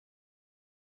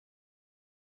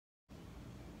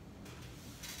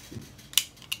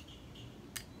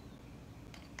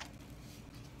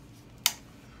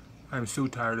I'm so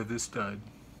tired of this stud.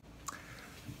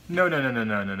 No,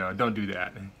 don't do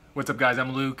that. What's up guys,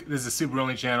 I'm Luke. This is the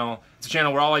SubaruONLY Channel. It's a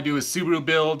channel where all I do is Subaru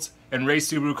builds and race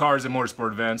Subaru cars at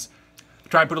motorsport events. I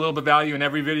try and put a little bit of value in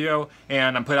every video,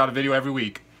 and I'm putting out a video every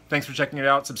week. Thanks for checking it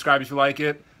out. Subscribe if you like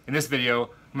it. In this video,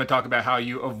 I'm going to talk about how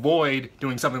you avoid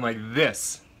doing something like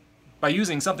this by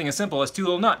using something as simple as two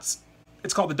little nuts.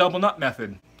 It's called the double nut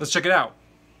method. Let's check it out.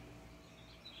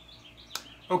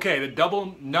 Okay, the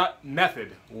double nut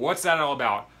method. What's that all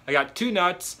about? I got two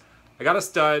nuts, I got a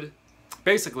stud.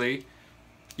 Basically,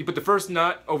 you put the first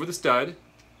nut over the stud,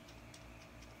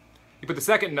 you put the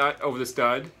second nut over the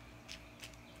stud.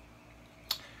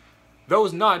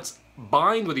 Those nuts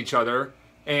bind with each other,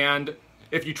 and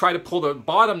if you try to pull the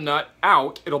bottom nut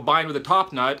out, it'll bind with the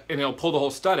top nut and it'll pull the whole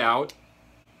stud out.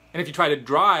 And if you try to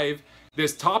drive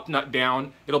this top nut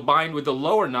down, it'll bind with the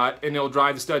lower nut and it'll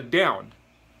drive the stud down.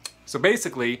 So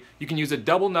basically, you can use a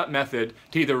double nut method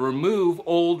to either remove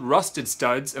old rusted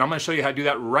studs, and I'm going to show you how to do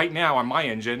that right now on my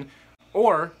engine,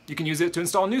 or you can use it to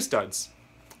install new studs.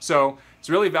 So it's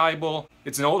really valuable.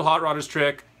 It's an old hot rodders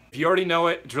trick. If you already know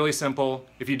it, it's really simple.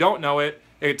 If you don't know it,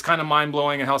 it's kind of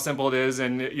mind-blowing in how simple it is,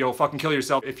 and you'll fucking kill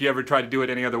yourself if you ever try to do it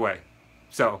any other way.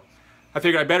 So I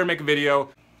figured I better make a video,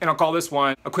 and I'll call this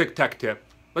one a quick tech tip.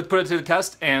 Let's put it to the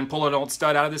test and pull an old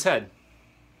stud out of this head.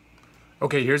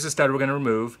 Okay, here's the stud we're going to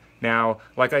remove. Now,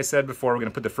 like I said before, we're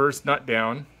going to put the first nut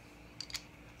down.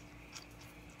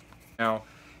 Now,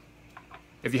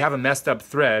 if you have a messed up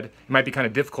thread, it might be kind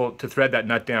of difficult to thread that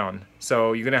nut down.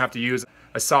 So you're going to have to use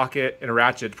a socket and a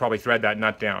ratchet to probably thread that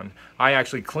nut down. I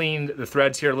actually cleaned the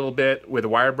threads here a little bit with a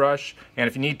wire brush, and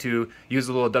if you need to, use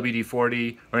a little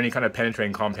WD-40 or any kind of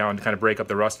penetrating compound to kind of break up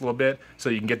the rust a little bit so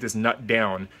you can get this nut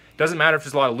down. It doesn't matter if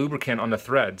there's a lot of lubricant on the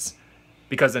threads,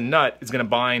 because the nut is going to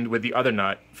bind with the other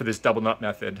nut for this double nut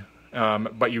method.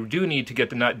 But you do need to get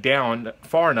the nut down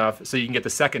far enough so you can get the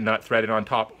second nut threaded on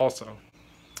top also.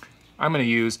 I'm going to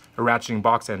use a ratcheting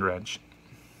box end wrench.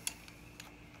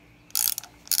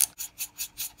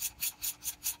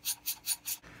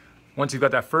 Once you've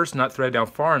got that first nut threaded down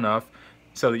far enough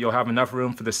so that you'll have enough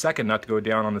room for the second nut to go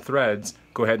down on the threads,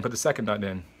 go ahead and put the second nut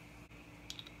in.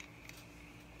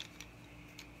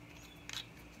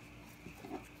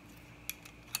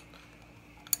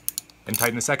 And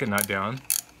tighten the second nut down.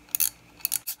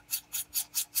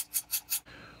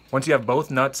 Once you have both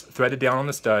nuts threaded down on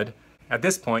the stud, at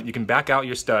this point you can back out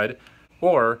your stud,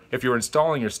 or if you're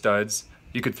installing your studs,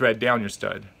 you could thread down your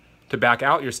stud. To back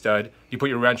out your stud, you put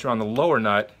your wrench around the lower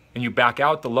nut and you back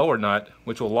out the lower nut,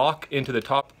 which will lock into the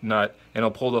top nut and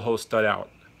it'll pull the whole stud out.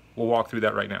 We'll walk through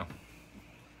that right now.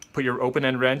 Put your open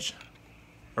end wrench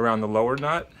around the lower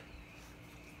nut,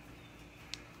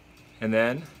 and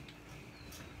then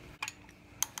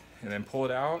pull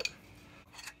it out.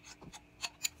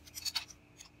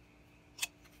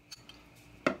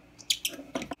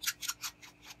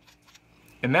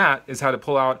 And that is how to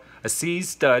pull out a seized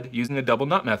stud using the double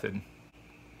nut method.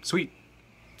 Sweet.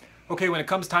 Okay, when it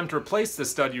comes time to replace the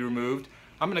stud you removed,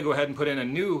 I'm going to go ahead and put in a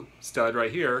new stud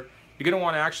right here. You're going to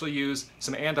want to actually use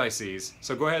some anti-seize.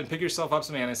 So go ahead and pick yourself up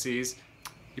some anti-seize.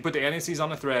 You put the anti-seize on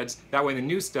the threads, that way the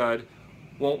new stud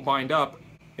won't bind up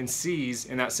and seize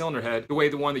in that cylinder head the way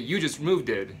the one that you just removed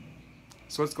did.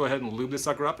 So let's go ahead and lube this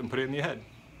sucker up and put it in the head.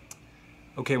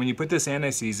 Okay, when you put this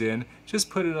anti-seize in,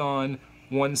 just put it on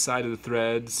one side of the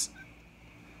threads.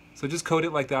 So just coat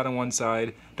it like that on one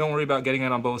side. Don't worry about getting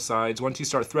it on both sides. Once you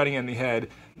start threading it in the head,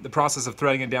 the process of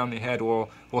threading it down the head will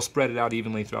spread it out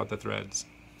evenly throughout the threads.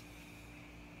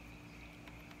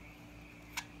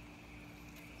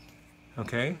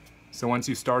 Okay, so once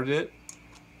you've started it,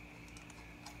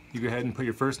 you go ahead and put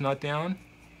your first nut down.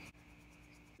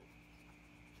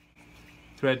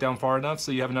 Thread it down far enough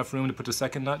so you have enough room to put the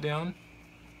second nut down.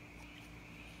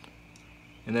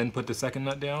 And then put the second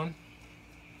nut down.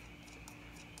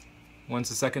 Once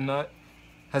the second nut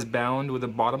has bound with the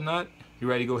bottom nut, you're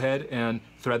ready to go ahead and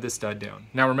thread this stud down.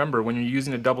 Now remember, when you're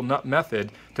using a double nut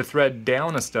method, to thread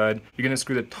down a stud, you're going to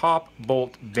screw the top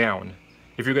bolt down.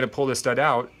 If you're going to pull the stud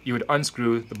out, you would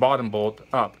unscrew the bottom bolt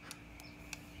up.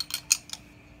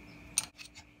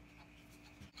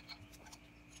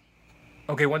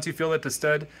 Okay, once you feel that the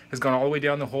stud has gone all the way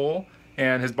down the hole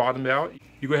and has bottomed out,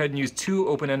 you go ahead and use two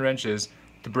open end wrenches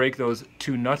to break those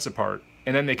two nuts apart,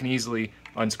 and then they can easily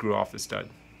unscrew off the stud.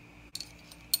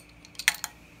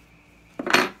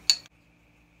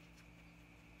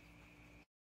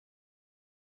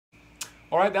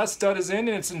 Alright, that stud is in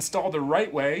and it's installed the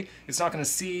right way. It's not going to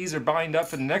seize or bind up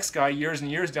for the next guy years and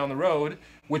years down the road,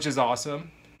 which is awesome.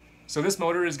 So this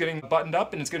motor is getting buttoned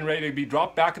up and it's getting ready to be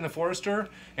dropped back in the Forester,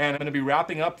 and I'm going to be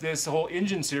wrapping up this whole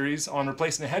engine series on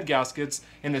replacing the head gaskets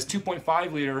in this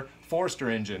 2.5 liter Forester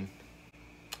engine.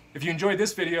 If you enjoyed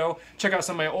this video, check out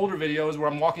some of my older videos where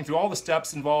I'm walking through all the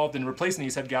steps involved in replacing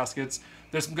these head gaskets.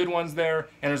 There's some good ones there,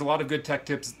 and there's a lot of good tech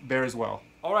tips there as well.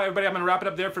 Alright everybody, I'm going to wrap it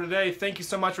up there for today. Thank you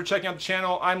so much for checking out the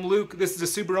channel. I'm Luke. This is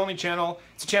a SubaruONLY channel.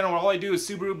 It's a channel where all I do is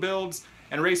Subaru builds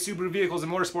and race Subaru vehicles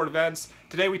and motorsport events.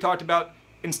 Today we talked about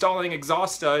installing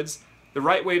exhaust studs, the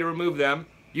right way to remove them,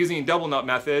 using a double nut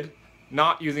method,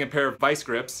 not using a pair of vice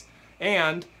grips,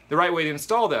 and the right way to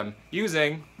install them,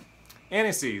 using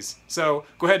anti-seize. So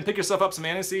go ahead and pick yourself up some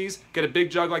anti-seize, get a big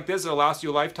jug like this that'll last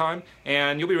you a lifetime,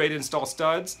 and you'll be ready to install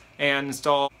studs and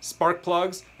install spark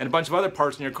plugs and a bunch of other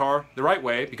parts in your car the right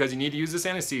way, because you need to use this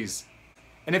anti-seize.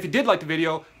 And if you did like the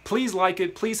video, please like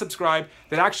it, please subscribe.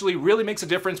 That actually really makes a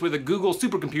difference with the Google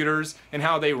supercomputers and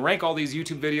how they rank all these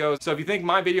YouTube videos. So if you think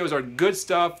my videos are good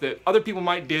stuff that other people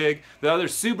might dig, that other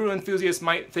Subaru enthusiasts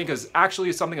might think is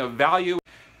actually something of value,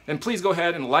 then please go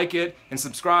ahead and like it and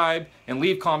subscribe and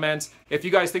leave comments if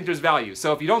you guys think there's value.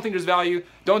 So if you don't think there's value,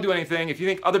 don't do anything. If you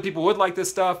think other people would like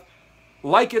this stuff,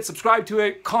 like it, subscribe to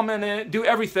it, comment in it, do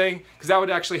everything, because that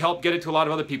would actually help get it to a lot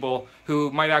of other people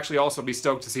who might actually also be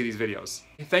stoked to see these videos.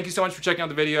 Thank you so much for checking out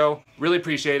the video. Really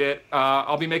appreciate it.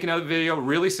 I'll be making another video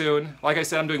really soon. Like I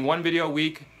said, I'm doing one video a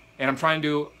week, and I'm trying to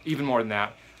do even more than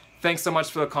that. Thanks so much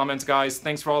for the comments, guys.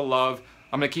 Thanks for all the love.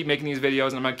 I'm going to keep making these videos,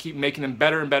 and I'm going to keep making them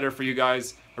better and better for you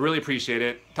guys. I really appreciate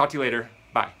it. Talk to you later.